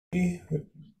Hey,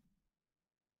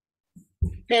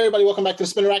 Hey everybody, welcome back to the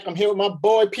Spinner Rack. I'm here with my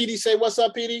boy PD. Say what's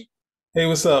up, PD?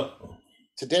 what's up?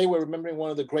 Today we're remembering one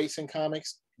of the greats in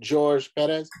comics, George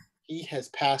Perez. He has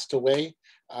passed away.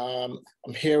 I'm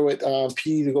here with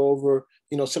PD to go over,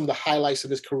 some of the highlights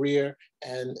of his career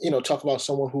and talk about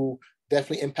someone who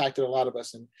definitely impacted a lot of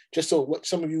us. And just so what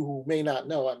some of you who may not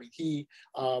know, I mean, he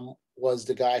was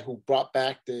the guy who brought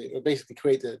back or basically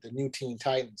created the new Teen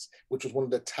Titans, which was one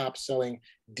of the top-selling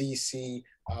DC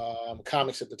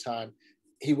comics at the time.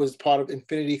 He was part of the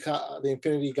Infinity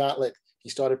Gauntlet. He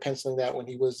started penciling that when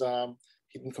he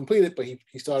didn't complete it, but he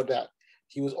started that.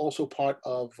 He was also part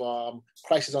of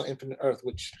Crisis on Infinite Earth,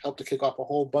 which helped to kick off a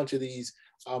whole bunch of these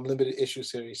limited issue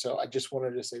series. So I just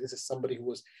wanted to say this is somebody who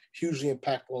was hugely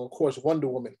impactful. And of course, Wonder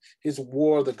Woman, his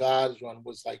War of the Gods run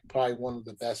was like probably one of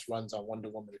the best runs on Wonder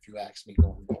Woman, if you ask me,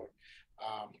 going forward.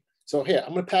 So here,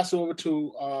 I'm going to pass it over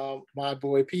to my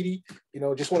boy Petey.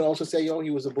 Just want to also say,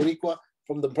 he was a Boricua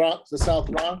from the Bronx, the South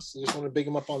Bronx. I just want to big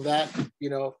him up on that.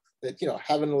 That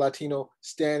having a Latino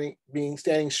standing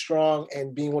strong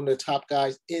and being one of the top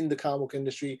guys in the comic book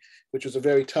industry, which was a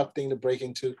very tough thing to break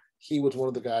into. He was one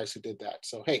of the guys who did that.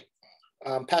 So hey,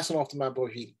 passing off to my boy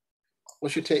Heaty.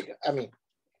 What's your take? I mean,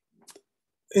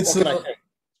 It's what can I a say?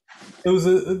 it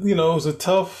was a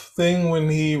tough thing when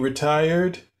he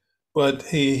retired, but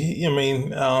he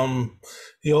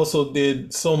also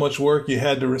did so much work you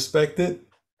had to respect it.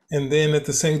 And then at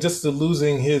the same, just the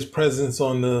losing his presence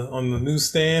on the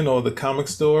newsstand or the comic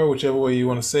store, whichever way you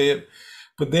want to say it.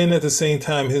 But then at the same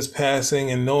time, his passing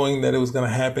and knowing that it was going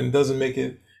to happen doesn't make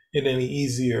it any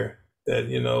easier that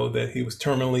that he was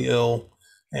terminally ill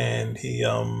and he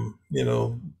didn't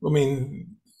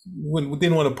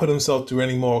want to put himself through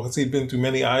anymore because he'd been through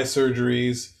many eye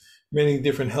surgeries, many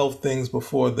different health things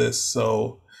before this.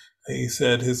 So he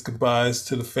said his goodbyes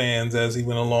to the fans as he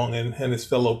went along and his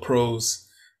fellow pros.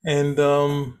 And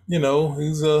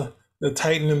he's a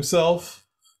titan himself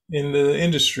in the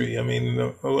industry. I mean,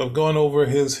 I've gone over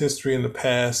his history in the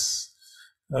past.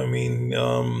 I mean,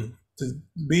 to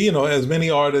be, as many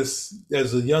artists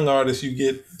as a young artist, you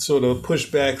get sort of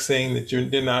pushback saying that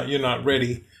you're not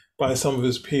ready by some of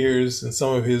his peers and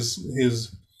some of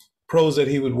his pros that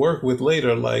he would work with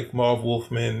later, like Marv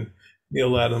Wolfman,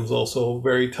 Neil Adams, also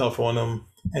very tough on him,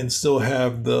 and still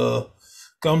have the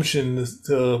gumption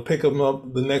to pick him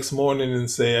up the next morning and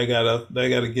say, I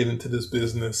gotta get into this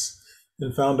business,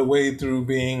 and found a way through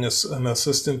being an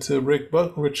assistant to Rich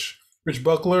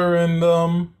Buckler,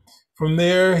 and from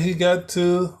there he got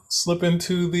to slip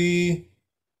into the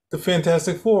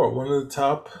Fantastic Four, one of the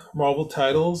top Marvel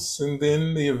titles, and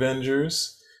then the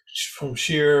Avengers from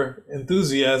sheer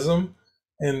enthusiasm,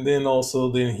 and then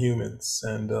also the Inhumans.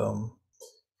 And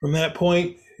from that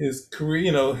point, his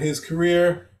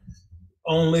career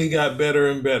only got better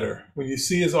and better. When you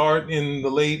see his art in the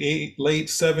late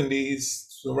 70s,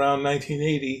 around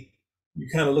 1980, you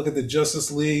kind of look at the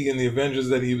Justice League and the Avengers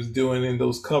that he was doing in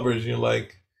those covers, and you're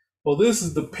like, well, this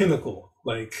is the pinnacle.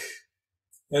 Like,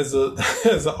 as a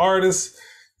as an artist,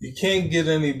 you can't get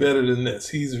any better than this.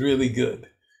 He's really good.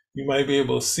 You might be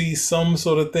able to see some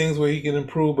sort of things where he can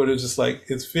improve, but it's just like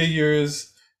his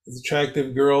figures, his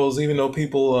attractive girls. Even though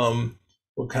people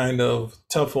were kind of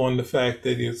tough on the fact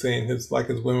that you're saying his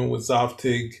women with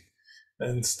Zoftig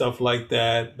and stuff like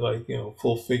that, like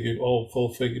full figured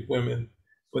women.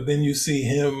 But then you see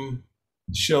him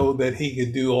show that he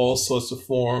could do all sorts of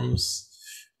forms,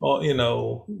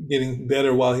 getting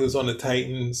better while he was on the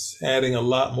Titans, adding a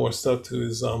lot more stuff to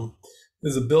his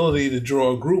ability to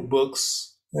draw group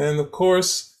books, and of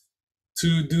course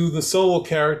to do the solo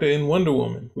character in Wonder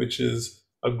Woman, which is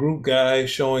a group guy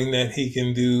showing that he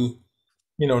can do,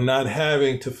 not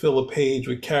having to fill a page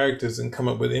with characters and come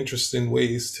up with interesting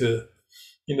ways to,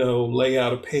 lay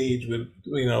out a page with,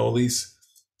 at least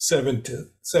seven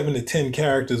to 10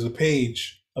 characters a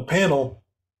panel.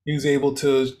 He was able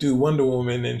to do Wonder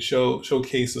Woman and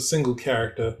showcase a single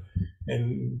character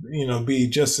and be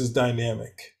just as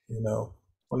dynamic.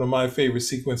 One of my favorite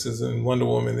sequences in Wonder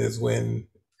Woman is when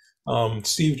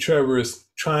Steve Trevor is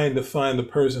trying to find the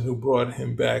person who brought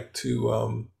him back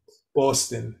to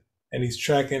Boston, and he's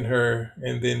tracking her,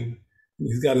 and then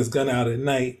he's got his gun out at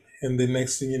night, and then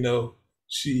next thing you know,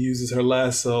 she uses her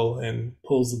lasso and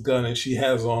pulls the gun, and she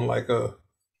has on like a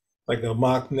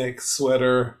mock neck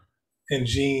sweater and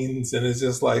jeans, and it's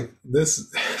just like this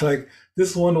like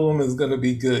this Wonder Woman is gonna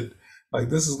be good. Like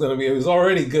this is gonna be it was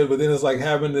already good, but then it's like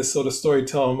having this sort of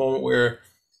storytelling moment where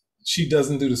she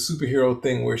doesn't do the superhero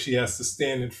thing where she has to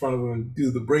stand in front of him and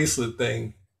do the bracelet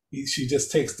thing. She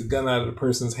just takes the gun out of the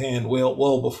person's hand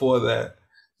well before that.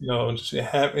 And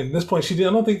at this point she did.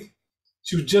 I don't think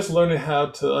she was just learning how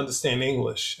to understand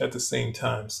English at the same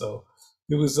time. So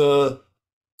it was I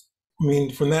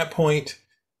mean, from that point,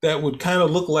 that would kind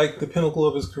of look like the pinnacle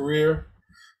of his career.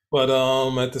 But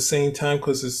at the same time,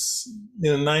 because it's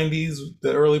in the '90s,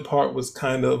 the early part was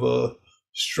kind of a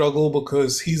struggle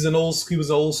because he was an old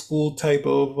school type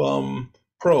of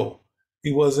pro.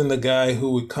 He wasn't the guy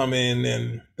who would come in,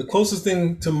 and the closest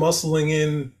thing to muscling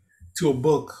in to a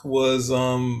book was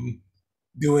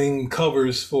doing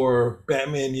covers for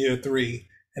Batman Year Three,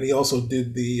 and he also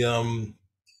did the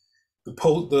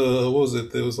what was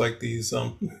it? There was like these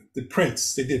the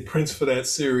prints. They did prints for that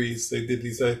series. They did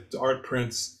these art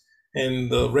prints, and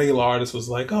the regular artist was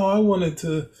like, "Oh, I wanted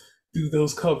to do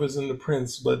those covers and the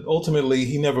prints," but ultimately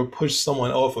he never pushed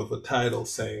someone off of a title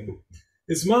saying,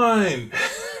 "It's mine,"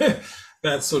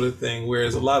 that sort of thing.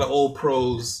 Whereas a lot of old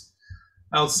pros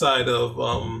outside of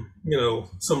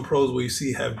some pros where you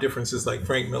see have differences like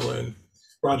Frank Miller and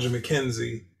Roger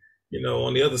McKenzie.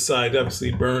 On the other side,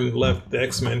 obviously Byrne left the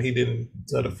X-Men. He didn't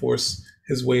try to force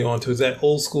his way onto. Is that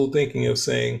old school thinking of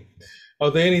saying, "Are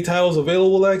there any titles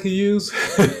available I could use?"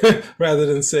 rather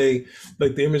than say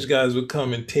like the Image guys would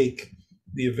come and take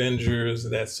the Avengers,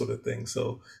 that sort of thing.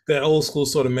 So that old school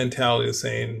sort of mentality of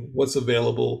saying what's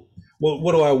available,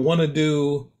 what do I want to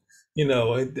do,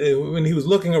 when he was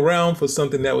looking around for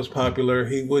something that was popular,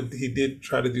 he did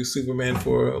try to do Superman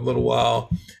for a little while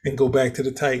and go back to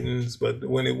the Titans, but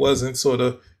when it wasn't sort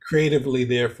of creatively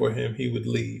there for him, he would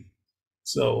leave.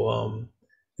 So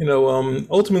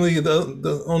ultimately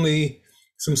the only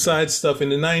some side stuff in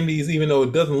the '90s, even though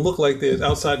it doesn't look like there's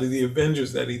outside of the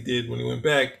Avengers that he did when he went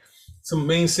back. Some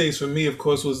mainstays for me, of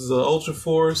course, was the Ultra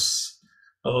Force,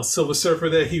 Silver Surfer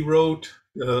that he wrote.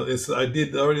 I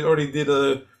did already did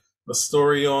a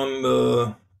story on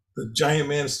the Giant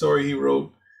Man story he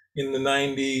wrote in the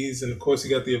 '90s, and of course he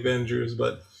got the Avengers.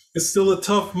 But it's still a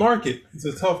tough market. It's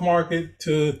a tough market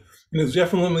and it's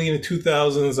definitely in the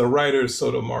 2000s a writer's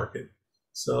sort of market.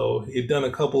 So he'd done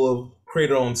a couple of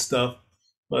creator-owned stuff,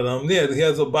 but yeah, he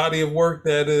has a body of work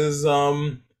that is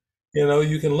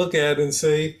you can look at and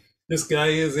say this guy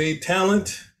is a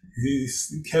talent.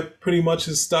 He's kept pretty much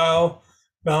his style,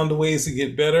 found ways to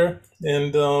get better,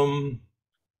 and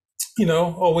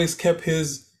always kept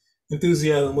his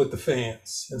enthusiasm with the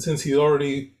fans. And since he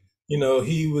already,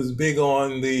 he was big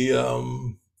on the,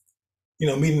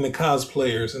 meeting the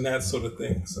cosplayers and that sort of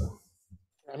thing. So,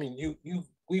 I mean,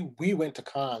 we went to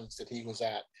cons that he was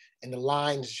at, and the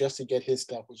lines just to get his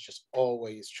stuff was just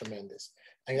always tremendous.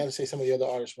 I got to say some of the other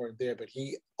artists weren't there, but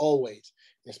he always,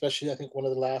 especially I think one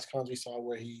of the last cons we saw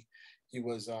where he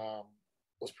was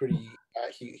pretty.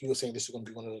 He was saying this is going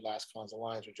to be one of the last cons. The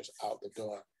lines were just out the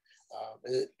door.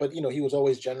 But he was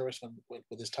always generous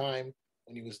with his time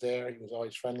when he was there. He was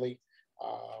always friendly.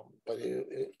 But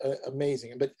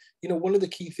amazing. But one of the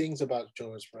key things about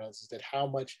George Perez is that how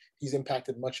much he's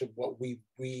impacted much of what we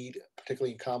read,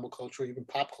 particularly in comic culture, even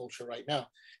pop culture right now.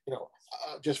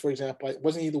 Just for example,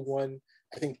 wasn't he the one?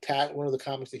 I think one of the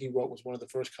comics that he wrote was one of the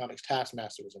first comics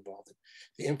Taskmaster was involved in.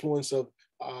 The influence of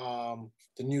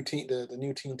the new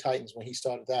Teen Titans when he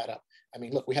started that up. I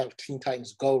mean, look, we have Teen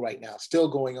Titans Go right now, still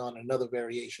going on, another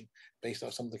variation based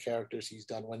off some of the characters he's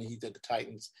done when he did the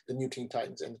Titans, the new Teen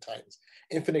Titans and the Titans.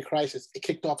 Infinite Crisis, it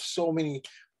kicked off so many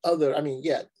other,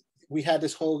 we had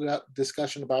this whole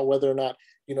discussion about whether or not,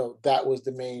 that was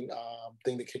the main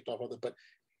thing that kicked off other, but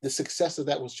the success of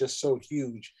that was just so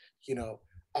huge,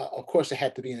 of course it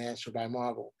had to be an answer by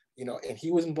Marvel, and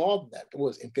he was involved in that. It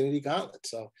was Infinity Gauntlet,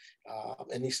 so,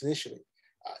 at least initially.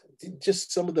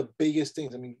 Just some of the biggest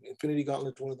things. I mean, Infinity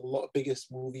Gauntlet is one of the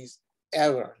biggest movies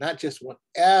ever, not just one,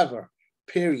 ever,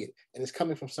 period. And it's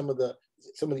coming from some of the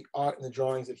art and the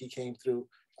drawings that he came through,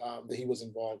 that he was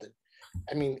involved in.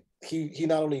 I mean, he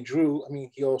not only drew,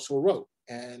 he also wrote.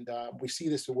 And we see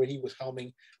this where he was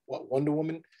helming Wonder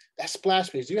Woman. That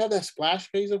splash page. Do you have that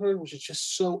splash page of her, which is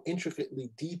just so intricately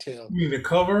detailed? You mean the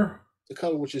cover? The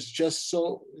cover, which is just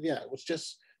so, it was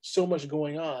just so much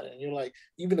going on, and you're like,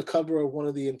 even the cover of one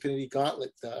of the Infinity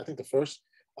Gauntlet, I think the first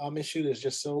issue, there's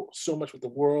just so much with the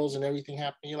worlds and everything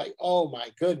happening. You're like, oh my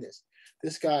goodness,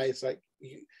 this guy is like,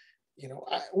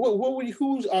 what would you,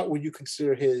 whose art would you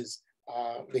consider his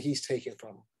that he's taken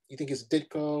from? You think it's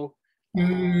Ditko? He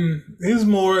has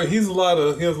a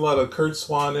lot of Kurt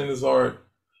Swan in his art.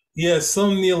 He has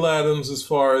some Neil Adams as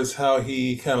far as how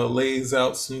he kind of lays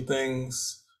out some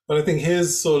things, but I think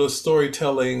his sort of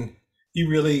storytelling, he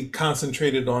really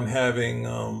concentrated on having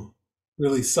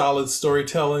really solid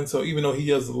storytelling. So even though he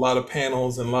has a lot of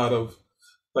panels and a lot of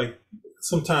like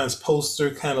sometimes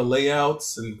poster kind of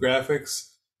layouts and graphics,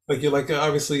 like you're like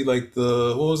obviously like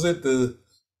what was it, the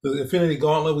the Infinity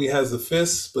Gauntlet, we has the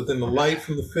fist, but then the light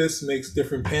from the fist makes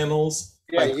different panels.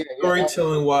 Yeah, Like yeah, yeah.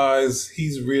 storytelling wise,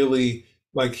 he's really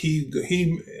like he.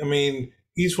 I mean,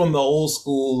 he's from the old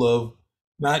school of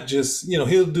not just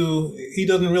he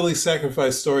doesn't really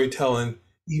sacrifice storytelling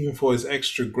even for his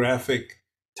extra graphic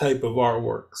type of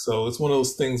artwork. So it's one of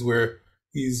those things where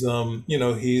he's he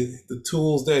the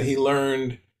tools that he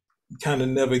learned kind of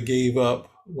never gave up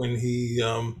when he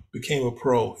became a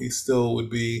pro. He still would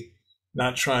be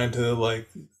not trying to like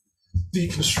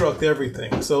deconstruct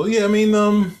everything. So yeah, I mean,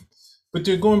 but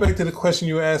going back to the question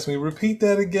you asked me, repeat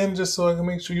that again just so I can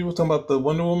make sure you were talking about the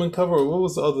Wonder Woman cover, or what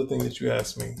was the other thing that you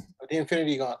asked me? The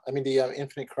Infinity Gauntlet. I mean, the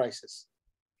Infinite Crisis.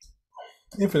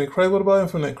 Infinite Crisis. What about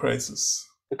Infinite Crisis?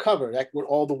 The cover, that with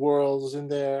all the worlds in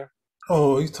there.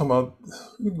 Oh, you talking about?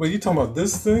 But you talking about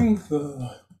this thing? Yeah.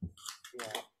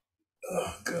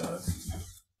 Oh God,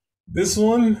 this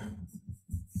one.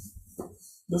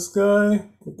 This guy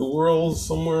with the worlds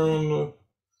somewhere on the.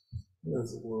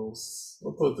 Where's the worlds?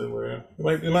 I'll put them where.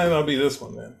 It might not be this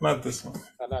one, man. Not this one.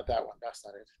 No, not that one. That's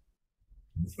not it.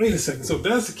 Wait a second. So if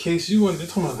that's the case, you want to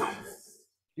talk about.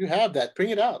 You have that.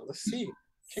 Bring it out. Let's see.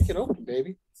 Kick it open,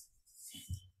 baby.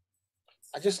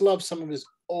 I just love some of his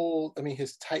old, I mean,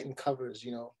 his Titan covers,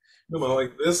 You know,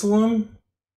 like this one?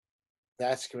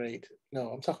 That's great. No,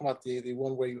 I'm talking about the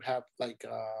one where you have like,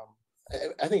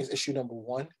 I think it's issue number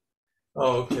 1.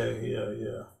 Oh, okay. Yeah,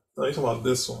 yeah. No, you're talking about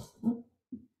this one.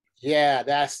 Yeah,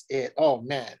 that's it. Oh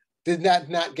man, did that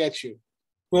not get you?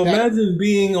 Well, That imagine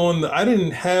being on the. I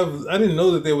didn't know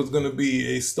that there was going to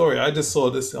be a story. I just saw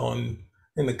this in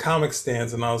the comic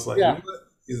stands, and I was like, yeah, "What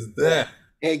is yeah, that?"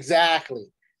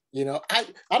 exactly. I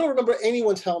don't remember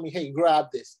anyone telling me, "Hey, grab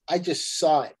this." I just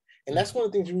saw it, and that's one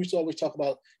of the things we used to always talk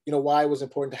about. Why it was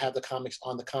important to have the comics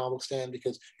on the comic stand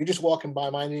because you're just walking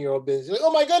by, minding your own business. You're like,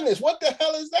 oh my goodness, what the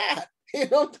hell is that?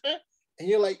 And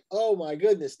you're like, oh my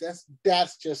goodness,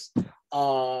 that's just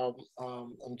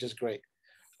just great.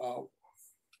 Uh,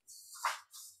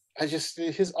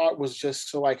 his art was just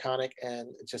so iconic and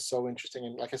just so interesting.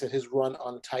 And like I said, his run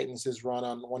on Titans, his run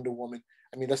on Wonder Woman.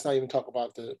 I mean, let's not even talk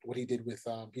about what he did with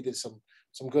he did some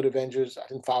good Avengers. I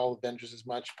didn't follow Avengers as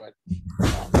much, but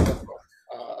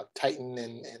Titan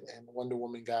and Wonder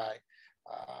Woman guy.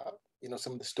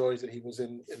 Some of the stories that he was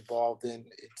involved in.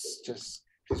 It's just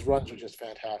his runs are just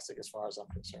fantastic as far as I'm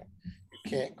concerned.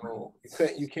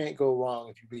 You can't go wrong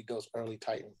if you read those early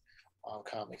Titan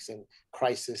comics. And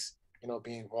Crisis,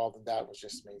 being involved in that was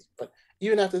just amazing. But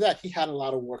even after that, he had a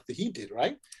lot of work that he did,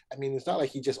 right? I mean, it's not like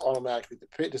he just automatically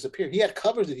disappeared. He had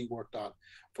covers that he worked on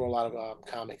for a lot of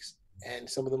comics, and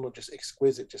some of them were just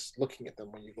exquisite. Just looking at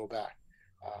them when you go back.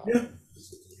 Yeah,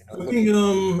 I think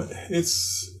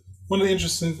it's one of the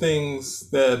interesting things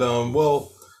that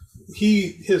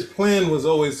his plan was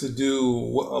always to do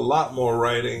a lot more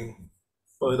writing,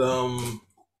 but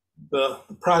the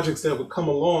projects that would come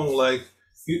along, like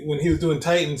when he was doing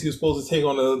Titans, he was supposed to take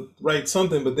on to write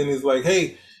something, but then he's like,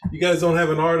 "Hey, you guys don't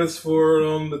have an artist for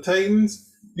the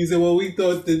Titans?" He said, "Well, we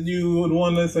thought that you would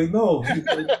want to." It's like, "No,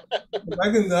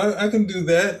 I can do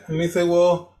that." And they say,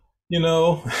 "Well,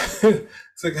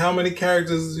 it's like how many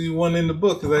characters do you want in the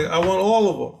book?" It's like, "I want all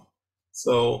of them."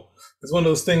 So it's one of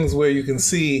those things where you can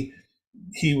see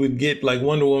he would get like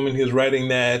Wonder Woman. He was writing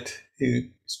that.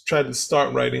 He tried to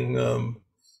start writing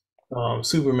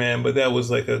Superman, but that was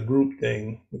like a group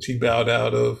thing, which he bowed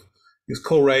out of. He was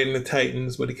co-writing the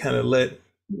Titans, but he kind of let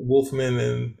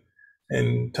Wolfman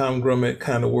and Tom Grummett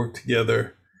kind of work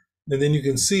together. And then you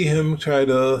can see him try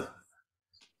to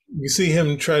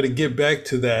get back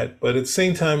to that, but at the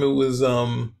same time, it was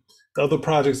the other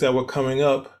projects that were coming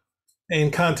up,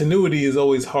 and continuity is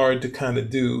always hard to kind of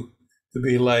do. To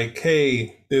be like,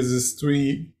 hey, there's this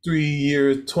 3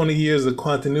 years, 20 years of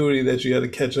continuity that you got to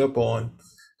catch up on,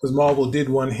 because Marvel did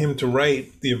want him to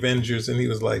write the Avengers, and he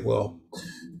was like, well,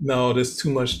 no, there's too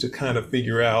much to kind of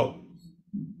figure out,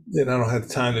 and I don't have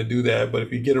the time to do that. But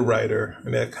if you get a writer,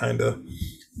 and that kind of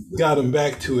got him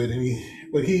back to it,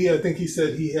 I think he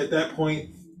said he at that point,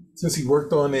 since he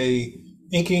worked on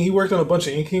he worked on a bunch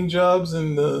of inking jobs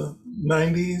in the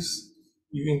 90s.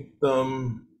 You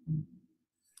can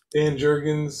Dan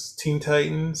Jurgens' Teen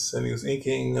Titans, and he was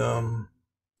inking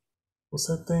what's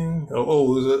that thing? It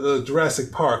was a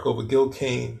Jurassic Park over Gil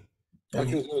Kane. Oh,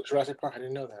 he was in Jurassic Park. I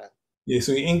didn't know that. Yeah,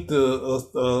 so he inked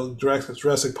the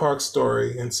Jurassic Park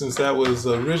story, and since that was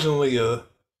originally a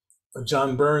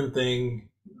John Byrne thing,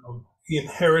 he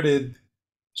inherited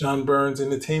John Byrne's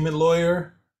entertainment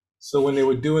lawyer. So when they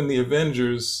were doing the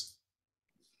Avengers,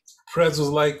 Perez was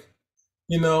like,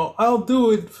 I'll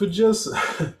do it for just,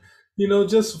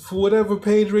 just for whatever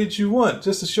page rate you want,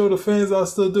 just to show the fans I'll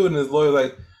still do it. And his lawyer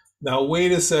like, Now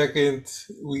wait a second.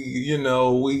 We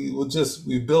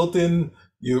built in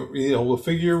we'll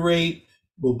figure your rate.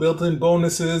 We'll built in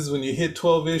bonuses when you hit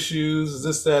 12 issues,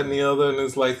 this, that, and the other. And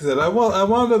it's like I said, I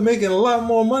wound up making a lot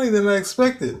more money than I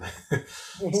expected.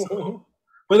 So,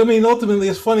 but I mean, ultimately,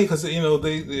 it's funny because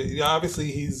they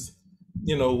obviously he's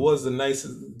was the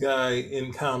nicest guy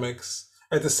in comics.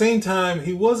 At the same time,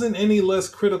 he wasn't any less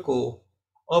critical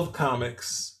of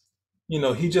comics.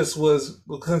 He just was,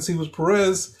 since he was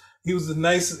Perez, he was the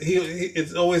nicest.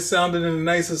 It always sounded in the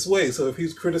nicest way. So if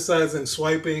he's criticizing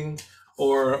swiping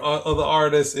or other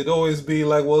artists, it'd always be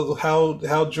like, well,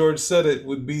 how George said it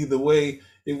would be the way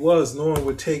it was. No one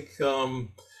would take. I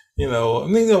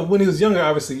mean, when he was younger,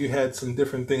 obviously you had some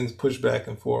different things pushed back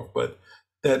and forth, but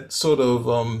that sort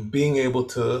of being able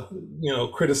to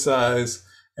criticize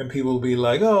and people be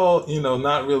like, oh,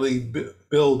 not really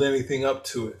build anything up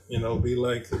to it, be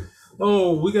like,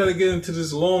 oh, we got to get into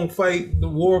this long fight, the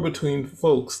war between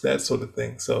folks, that sort of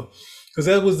thing. So because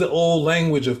that was the old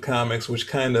language of comics, which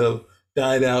kind of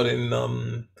died out in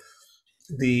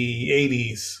the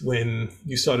 80s when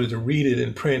you started to read it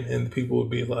in print and people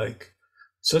would be like,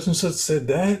 such and such said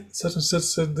that, such and such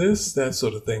said this, that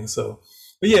sort of thing. So,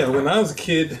 but yeah, when I was a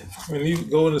kid, when you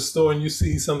go in the store and you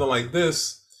see something like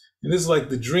this, and this is like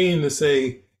the dream to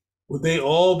say, would they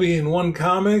all be in one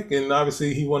comic? And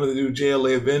obviously he wanted to do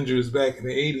JLA Avengers back in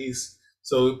the 80s.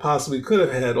 So it possibly could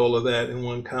have had all of that in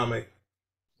one comic.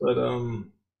 But I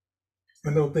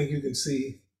don't think you can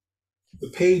see the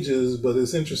pages, but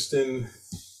it's interesting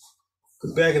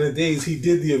because back in the days he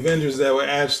did the Avengers that were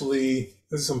actually,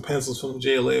 there's some pencils from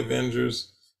JLA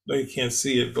Avengers. No, you can't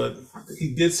see it, but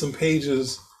he did some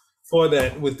pages for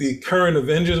that with the current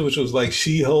Avengers, which was like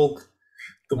She-Hulk,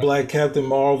 the Black Captain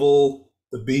Marvel,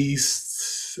 the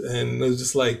Beast, and it was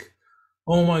just like,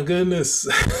 oh my goodness.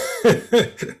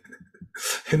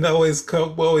 And I always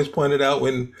pointed out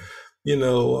when,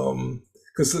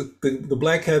 because the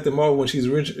Black Captain Marvel, when she's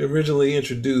originally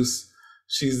introduced,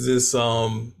 she's this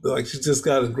like she's just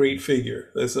got a great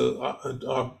figure. That's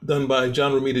done by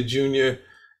John Romita Jr.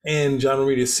 and John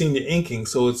Romita Sr. inking,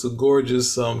 so it's a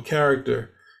gorgeous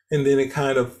character. And then it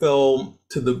kind of fell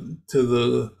to the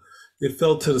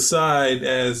side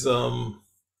as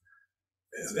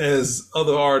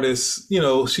other artists,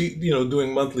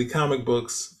 doing monthly comic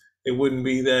books. It wouldn't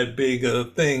be that big a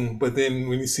thing. But then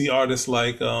when you see artists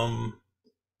like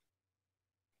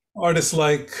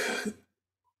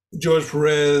George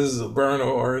Perez, Burn,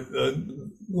 or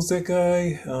who's that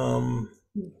guy?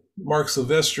 Mark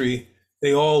Silvestri.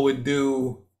 They all would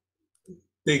do.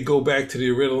 They go back to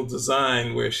the original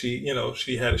design where she was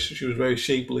very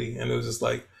shapely, and it was just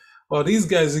like, well, these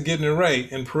guys are getting it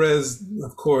right. And Perez,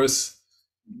 of course,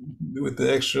 with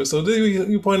the extra. So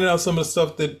you pointed out some of the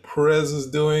stuff that Perez is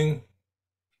doing,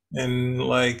 and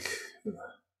like,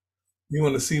 you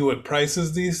want to see what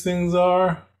prices these things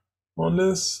are on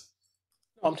this.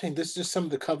 I'm saying this is just some of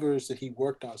the covers that he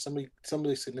worked on, some of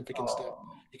the significant stuff.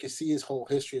 You can see his whole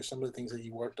history of some of the things that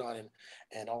he worked on,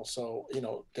 and also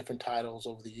different titles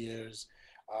over the years.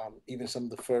 Even some of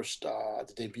the first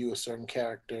the debut of certain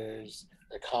characters,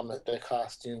 their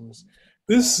costumes.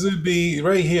 This would be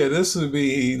right here. This would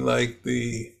be like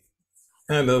the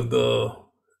kind of the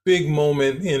big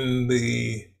moment in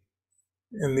the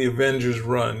Avengers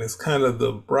run. It's kind of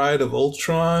the Bride of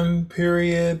Ultron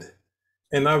period.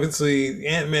 And obviously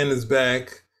Ant-Man is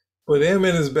back, but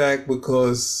Ant-Man is back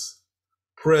because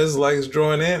Perez likes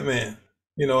drawing Ant-Man.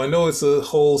 I know it's a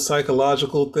whole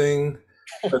psychological thing,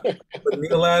 but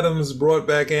Neil Adams brought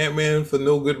back Ant-Man for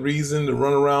no good reason to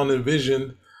run around in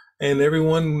Vision. And every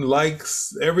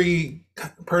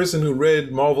person who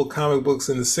read Marvel comic books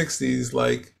in the 60s,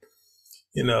 like,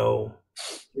 Neil,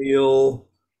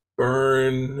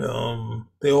 Byrne,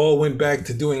 they all went back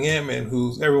to doing Ant-Man,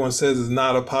 who everyone says is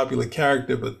not a popular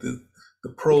character, but the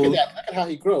pro. Look at how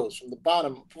he grows from the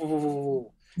bottom.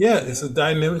 Yeah, it's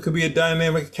it could be a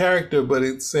dynamic character, but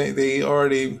they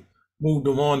already moved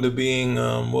him on to being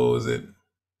what was it,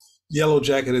 Yellow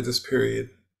Jacket at this period.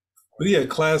 But yeah,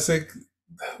 classic.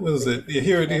 What is it? Yeah,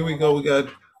 here we go. We got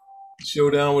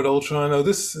Showdown with Ultron. Oh,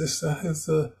 this is I think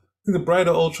the Bride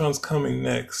of Ultron's coming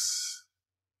next.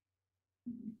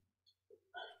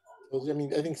 I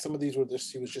mean, I think some of these were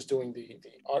he was just doing the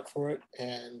art for it,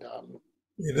 and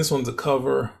yeah, this one's a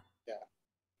cover. Yeah,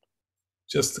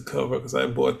 just the cover because I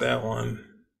bought that one.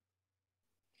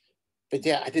 But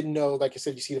yeah, I didn't know. Like I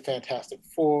said, you see the Fantastic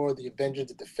Four, the Avengers,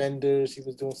 the Defenders. He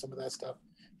was doing some of that stuff.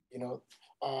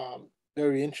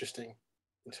 Very interesting.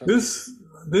 This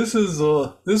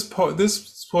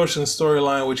portion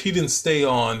storyline, which he didn't stay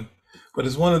on, but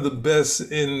it's one of the best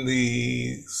in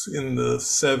the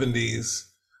 70s,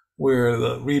 where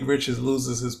the Reed Richards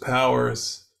loses his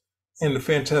powers, and the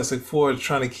Fantastic Four is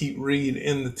trying to keep Reed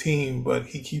in the team, but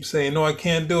he keeps saying, "No, I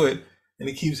can't do it," and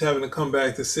he keeps having to come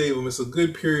back to save him. It's a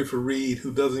good period for Reed,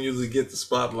 who doesn't usually get the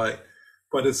spotlight,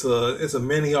 but it's a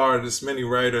many artists, many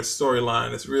writers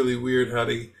storyline. It's really weird how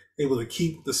they able to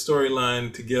keep the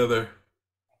storyline together.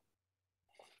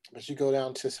 But you go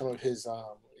down to some of his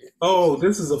Oh,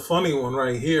 this is a funny one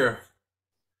right here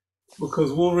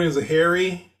because Wolverine's a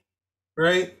hairy,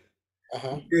 right?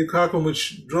 Dave Cockrum would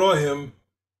draw him,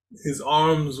 his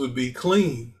arms would be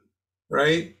clean,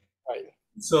 right? right.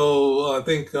 So I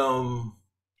think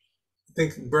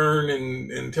Byrne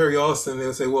and Terry Austin,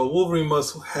 they'll say, well, Wolverine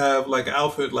must have like an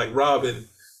outfit like Robin,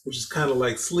 which is kind of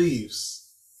like sleeves.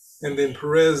 And then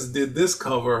Perez did this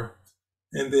cover,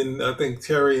 and then I think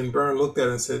Terry and Byrne looked at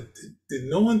it and said, did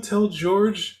no one tell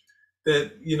George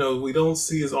that, you know, we don't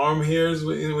see his arm hairs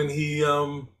when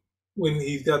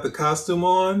he's got the costume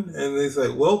on? And they say,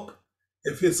 well,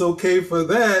 if it's okay for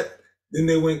that, then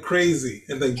they went crazy.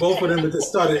 And they both of them just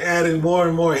started adding more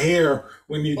and more hair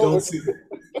when you don't see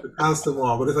the costume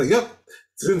on. But it's like, yep,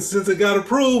 since it got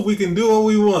approved, we can do what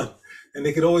we want. And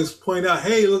they could always point out,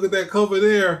 hey, look at that cover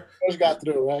there. First got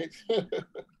through, right? I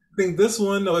think this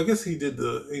one, no, I guess he did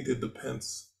the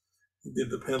pence. He did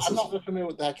the pencils. I'm not familiar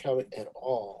with that cover at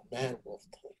all. Man Wolf.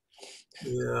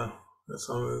 Yeah, that's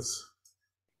on his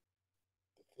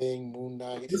Thing, Moon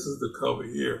Knight. This is the cover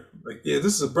here. Like, yeah,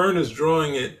 this is Byrne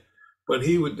drawing it, but I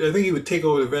think he would take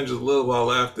over the Avengers a little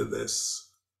while after this.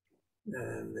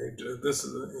 And this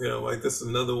is, you know, like this is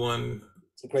another one.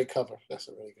 It's a great cover. That's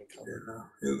a really good cover.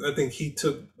 Yeah. I think he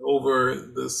took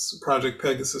over this Project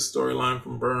Pegasus storyline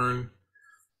from Byrne.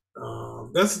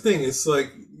 That's the thing. It's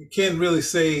like you can't really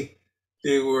say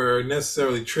they were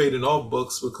necessarily trading off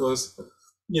books because,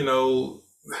 you know,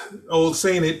 old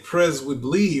saying it, Perez would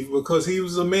leave because he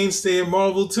was a mainstay in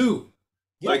Marvel too.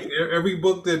 Yeah. Like every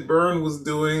book that Byrne was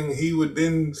doing, he would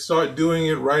then start doing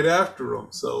it right after him.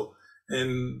 So,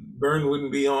 and Byrne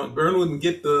wouldn't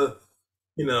get the,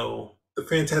 you know, the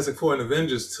Fantastic Four and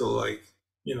Avengers till like,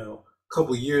 you know, a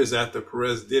couple years after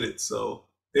Perez did it. So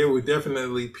they were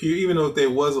definitely, even though there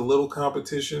was a little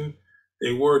competition,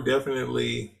 they were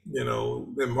definitely, you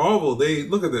know, in Marvel, they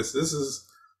look at this. This is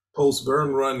post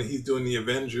Byrne run. He's doing the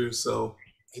Avengers. So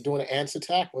he's doing an ants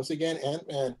attack once again.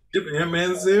 Ant-Man. Yep,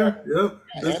 Ant-Man's there. Yep.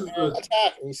 Yeah, Ant-Man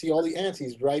attack, and you see all the ants.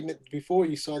 He's writing it before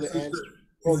you saw the ants.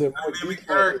 They're more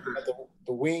character.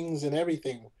 The wings and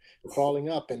everything crawling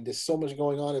up, and there's so much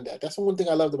going on in that. That's the one thing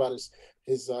I loved about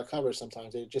his covers.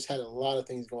 Sometimes they just had a lot of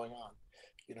things going on.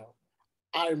 You know,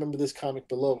 I remember this comic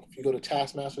below. If you go to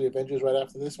Taskmaster, the Avengers, right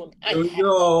after this one, there we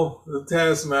go, the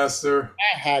Taskmaster.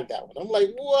 I had that one. I'm like,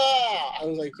 wow! I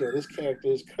was like, yo, this character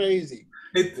is crazy.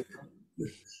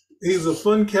 He's a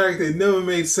fun character. It never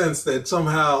made sense that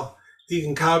somehow he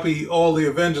can copy all the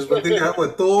Avengers, but they got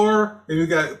what, Thor, and you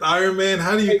got Iron Man.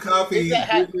 How do you copy?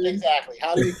 Exactly.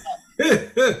 How do you copy?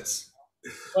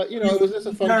 But you know, it was just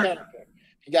a fun character.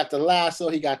 He got the lasso,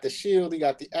 he got the shield, he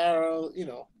got the arrow, you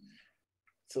know.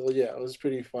 So yeah, it was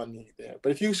pretty funny there.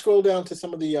 But if you scroll down to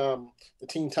some of the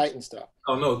Teen Titans stuff.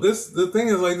 Oh no, the thing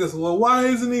is like this. Well, why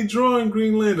isn't he drawing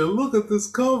Green Lantern? Look at this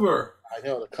cover. I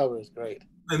know, the cover is great.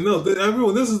 I know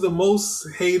everyone. This is the most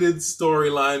hated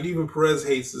storyline. Even Perez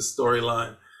hates this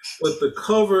storyline. But the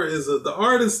cover the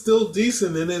art is still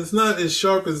decent, and it's not as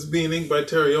sharp as being inked by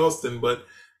Terry Austin, but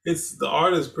the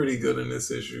art is pretty good in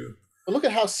this issue. But look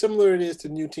at how similar it is to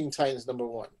New Teen Titans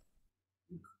 #1.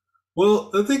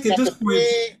 Well, I think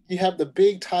you have the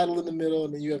big title in the middle,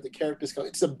 and then you have the characters.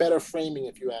 It's a better framing,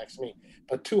 if you ask me.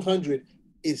 But 200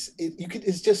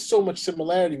 it's just so much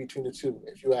similarity between the two,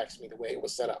 if you ask me, the way it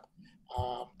was set up.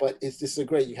 But this is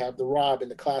great. You have the Robin,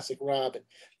 the classic Robin.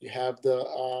 You have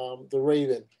the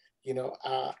Raven. You know,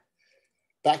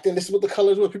 back then this is what the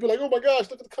colors were. People were like, oh my gosh,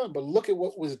 look at the color. But look at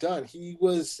what was done. He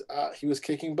was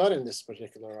kicking butt in this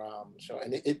particular show,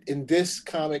 and in this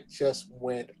comic just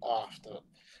went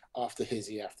off the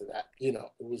hizzy after that. You know,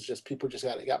 it was just people just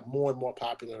got more and more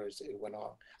popular as it went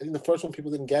on. I think the first one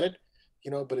people didn't get it, you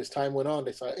know, but as time went on,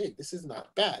 they thought, hey, this is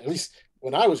not bad. At least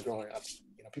when I was growing up,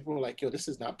 you know, people were like, yo, this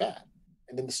is not bad.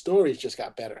 And then the stories just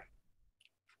got better.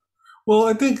 Well,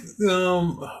 I think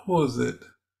what was it?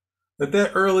 At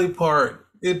that early part,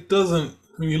 it doesn't.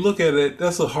 When you look at it,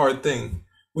 that's a hard thing.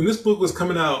 When this book was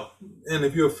coming out, and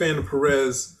if you're a fan of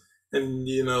Perez, and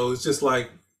you know, it's just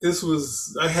like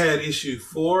I had issue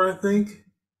 4, I think,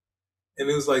 and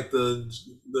it was like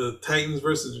the Titans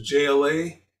versus the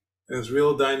JLA, and it's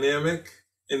real dynamic.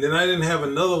 And then I didn't have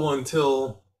another one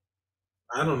till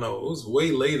I don't know, it was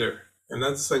way later. And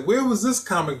that's like, where was this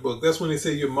comic book? That's when they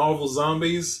say your Marvel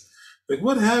Zombies. Like,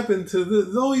 what happened to this?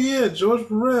 Oh yeah, George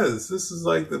Perez. This is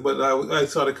like the. But I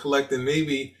started collecting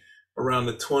maybe around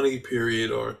the 20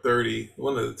 period or 30,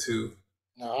 one of the two.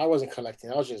 No, I wasn't collecting.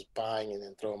 I was just buying and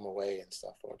then throwing them away and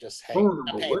stuff, or just hang, Throwing them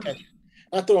not paying away. attention.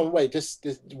 Not throwing them away, just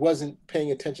wasn't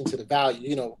paying attention to the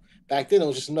value. Back then it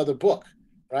was just another book,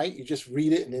 right? You just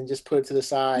read it and then just put it to the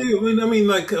side. Yeah,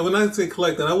 like when I say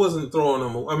collecting, I wasn't throwing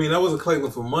them. I mean, I wasn't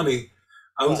collecting for money.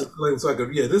 I was Right. just collecting so I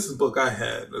could. Yeah, this is a book I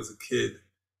had as a kid.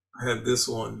 I had this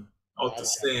one No, out I the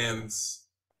didn't have that. stands,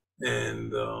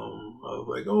 and I was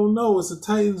like, "Oh no, it's a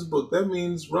Titans book. That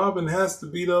means Robin has to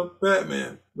beat up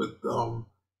Batman." But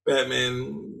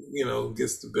Batman,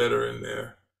 gets the better in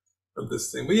there of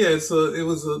this thing. But yeah,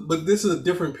 but this is a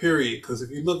different period because if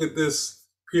you look at this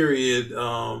period,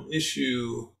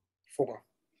 issue Four.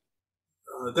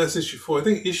 that's issue 4. I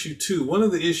think issue 2. One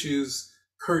of the issues,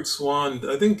 Kurt Swan.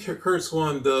 I think Kurt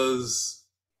Swan does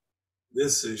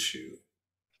this issue.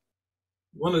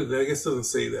 One of the, I guess it doesn't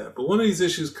say that, but one of these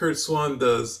issues Kurt Swan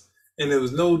does, and there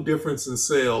was no difference in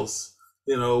sales.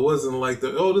 It wasn't like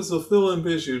this is a fill-in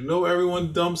issue. No,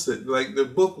 everyone dumps it. Like the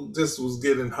book just was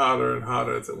getting hotter and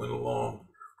hotter as it went along.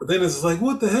 But then it's like,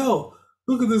 what the hell?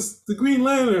 Look at this, the Green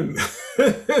Lantern.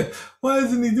 Why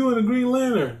isn't he doing a Green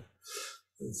Lantern?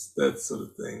 It's that sort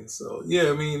of thing. So yeah,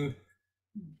 I mean,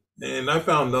 and I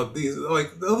found out these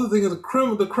like the other thing is the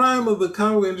crime of the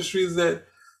comic industry is that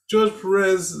George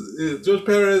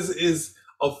Perez is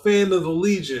a fan of the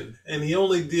Legion, and he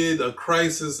only did a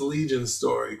Crisis Legion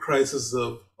story, Crisis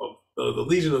of the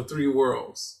Legion of Three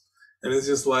Worlds, and it's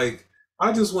just like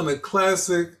I just want a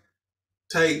classic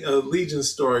type Legion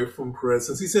story from Perez,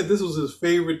 since he said this was his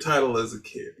favorite title as a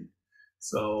kid.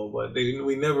 So, but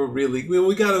we never really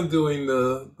we got him doing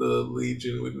the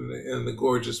Legion in the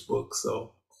gorgeous book.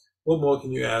 So, what more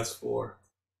can you ask for?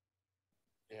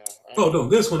 Yeah. Oh no,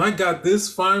 this one I got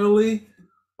this finally.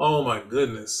 Oh my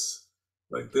goodness!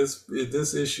 Like this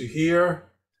issue here,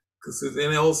 because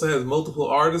and it also has multiple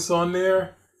artists on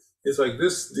there. It's like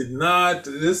this did not.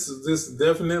 This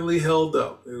definitely held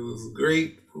up. It was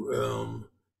great.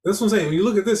 That's what I'm saying. When you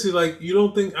look at this, you're like,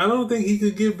 I don't think he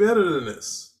could get better than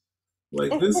this.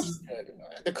 Like Of this course, is.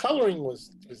 the coloring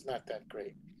was not that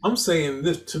great. I'm saying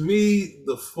this to me.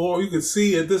 The four you could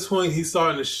see at this point he's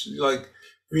starting to like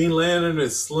Green Lantern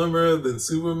is slimmer than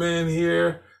Superman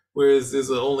here, whereas there's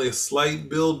only a slight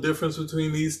build difference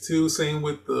between these two. Same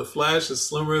with the Flash is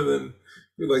slimmer than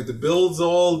like the builds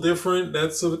all different.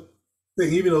 That's sort of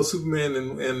thing. Even though Superman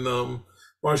and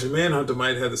Martian Manhunter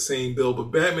might have the same build,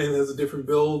 but Batman has a different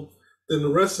build than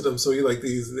the rest of them. So you like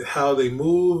these how they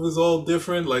move is all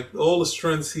different. Like all the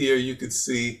strengths here you could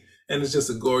see, and it's just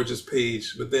a gorgeous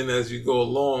page. But then as you go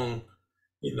along,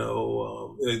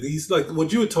 these like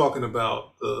what you were talking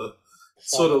about, the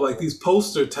sort of like these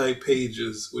poster type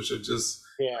pages, which are just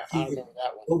Yeah, I he remember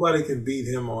that one. nobody can beat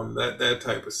him on that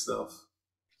type of stuff.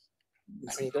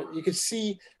 I mean, you could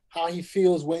see how he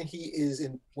feels when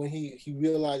he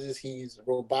realizes he's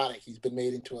robotic. He's been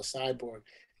made into a cyborg.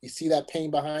 You see that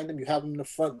pain behind him. You have him in the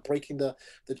front breaking the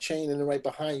chain, and then right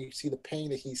behind you, you see the pain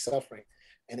that he's suffering,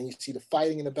 and then you see the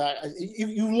fighting in the back.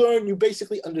 You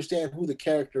basically understand who the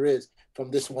character is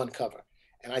from this one cover,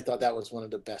 and I thought that was one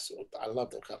of the best. I love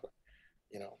the cover.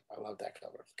 I love that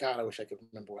cover. God, I wish I could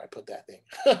remember where I put that thing.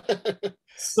 you know,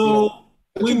 So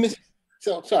but you we miss.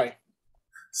 So sorry.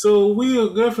 So we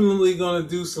are definitely going to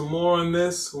do some more on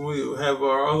this. We have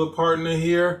our other partner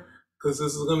here because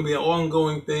this is going to be an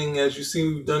ongoing thing. As you see,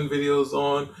 we've done videos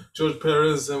on George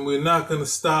Perez, and we're not going to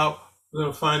stop. We're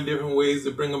going to find different ways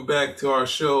to bring him back to our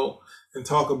show and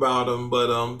talk about him. But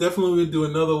definitely we'll do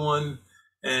another one,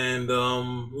 and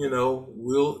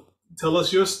we'll tell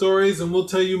us your stories, and we'll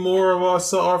tell you more of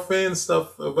our fan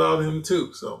stuff about him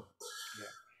too. So. Yeah.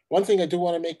 One thing I do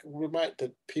want to remind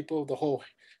the people the whole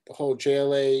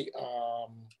JLA,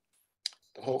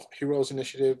 the whole Heroes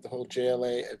Initiative, the whole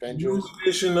JLA New Avengers.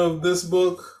 edition of this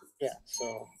book. Yeah,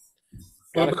 so What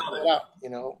gotta about call it?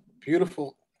 it out.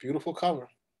 Beautiful, beautiful cover,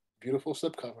 beautiful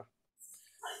slip cover,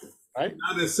 right?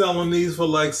 Now they're selling these for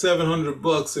like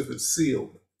 $700 if it's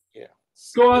sealed. Yeah,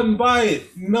 Go out and buy it,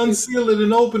 and unseal it,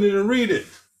 and open it and read it.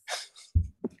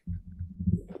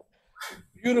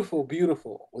 beautiful,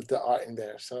 beautiful with the art in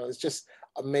there. So it's just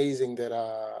amazing that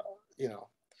you know,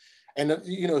 and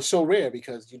it's so rare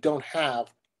because you don't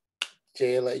have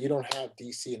JLA, you don't have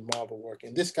DC and Marvel work.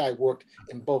 And this guy worked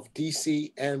in both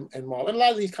DC and Marvel. And a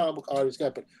lot of these comic book artists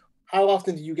got, but how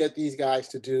often do you get these guys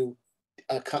to do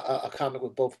a comic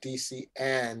with both DC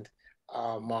and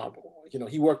Marvel?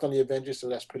 He worked on the Avengers, so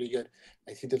that's pretty good.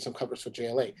 And he did some covers for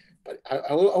JLA. But I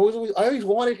always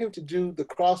wanted him to do the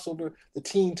crossover, the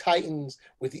Teen Titans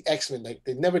with the X-Men. Like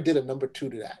they never did a number 2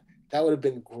 to that. That would have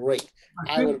been great.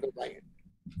 I I would think have been like,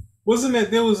 wasn't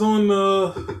that there was on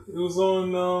it was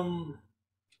on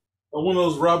one of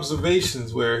those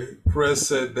observations where Perez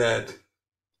said that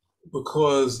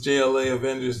because JLA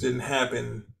Avengers didn't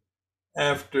happen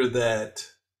after that,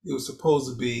 it was supposed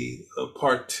to be a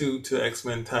part two to X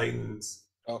Men Titans,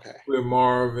 okay. where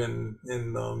Marv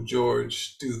and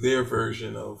George do their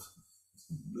version of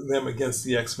them against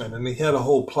the X Men, and they had a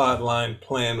whole plot line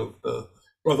planned of the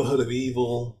Brotherhood of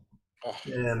Evil. Oh,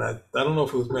 And I don't know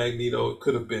if it was Magneto. It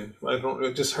could have been.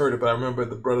 I just heard it, but I remember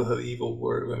the Brotherhood of Evil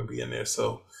were going to be in there.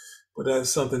 So, but that's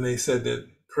something they said that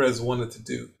Perez wanted to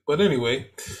do. But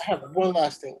anyway, I have one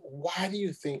last thing. Why do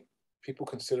you think people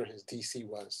consider his DC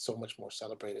runs so much more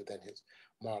celebrated than his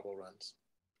Marvel runs?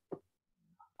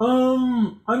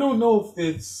 I don't know if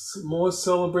it's more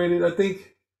celebrated.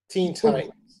 Teen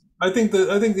Titans. I think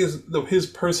his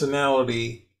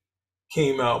personality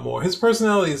came out more. His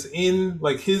personality is in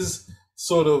like his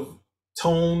sort of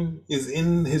tone is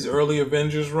in his early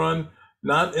Avengers run,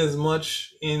 not as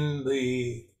much in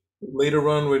the later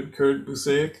run with Kurt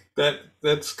Busiek.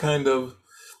 That's kind of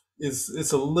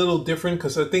it's a little different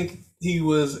because I think he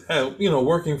was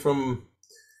working from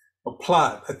a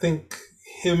plot. I think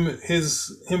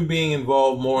him being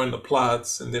involved more in the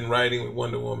plots and then writing with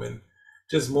Wonder Woman,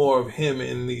 just more of him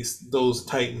in those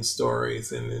Titan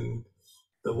stories and in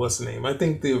the what's the name. I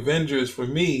think the Avengers for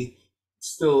me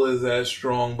still is as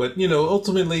strong, but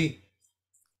ultimately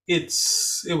it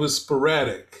was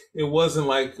sporadic. It wasn't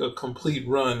like a complete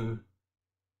run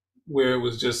where it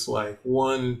was just like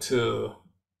 1 to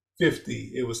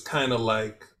 50. It was kind of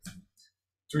like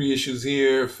 3 issues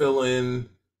here, fill in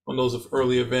on those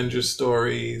early Avengers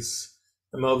stories,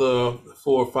 another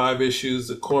 4 or 5 issues.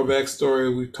 The Korvac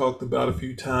story we've talked about a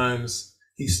few times.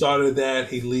 He started that,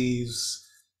 he leaves.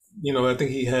 I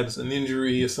think he had an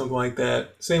injury or something like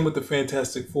that. Same with the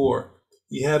Fantastic Four.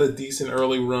 He had a decent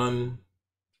early run.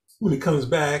 When he comes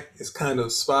back, it's kind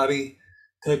of spotty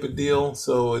type of deal.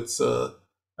 So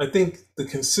I think the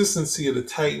consistency of the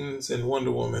Titans and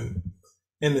Wonder Woman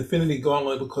and Infinity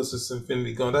Gauntlet, because it's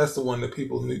Infinity Gauntlet, that's the one that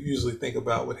people usually think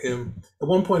about with him. At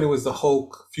one point, it was the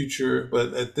Hulk future,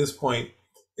 but at this point,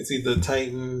 it's either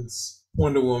Titans,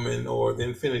 Wonder Woman, or the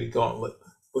Infinity Gauntlet.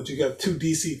 But you got two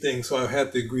DC things, so I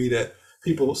have to agree that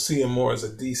people see him more as a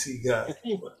DC guy.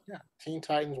 Yeah, Teen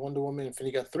Titans, Wonder Woman,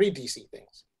 Infinity got 3 DC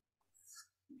things.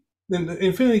 Then the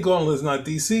Infinity Gauntlet is not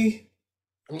DC.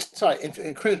 Sorry,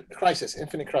 Crisis,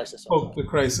 Infinite Crisis. Oh, the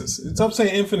Crisis. Stop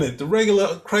saying Infinite. The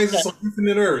regular Crisis on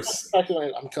Infinite Earths. I'm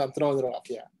throwing it off,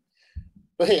 yeah.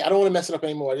 But hey, I don't want to mess it up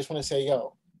anymore. I just want to say,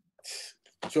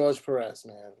 George Perez,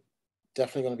 man,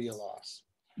 definitely going to be a loss.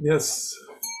 Yes.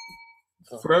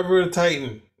 Forever a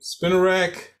Titan. Spinner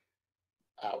rack.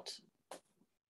 Out.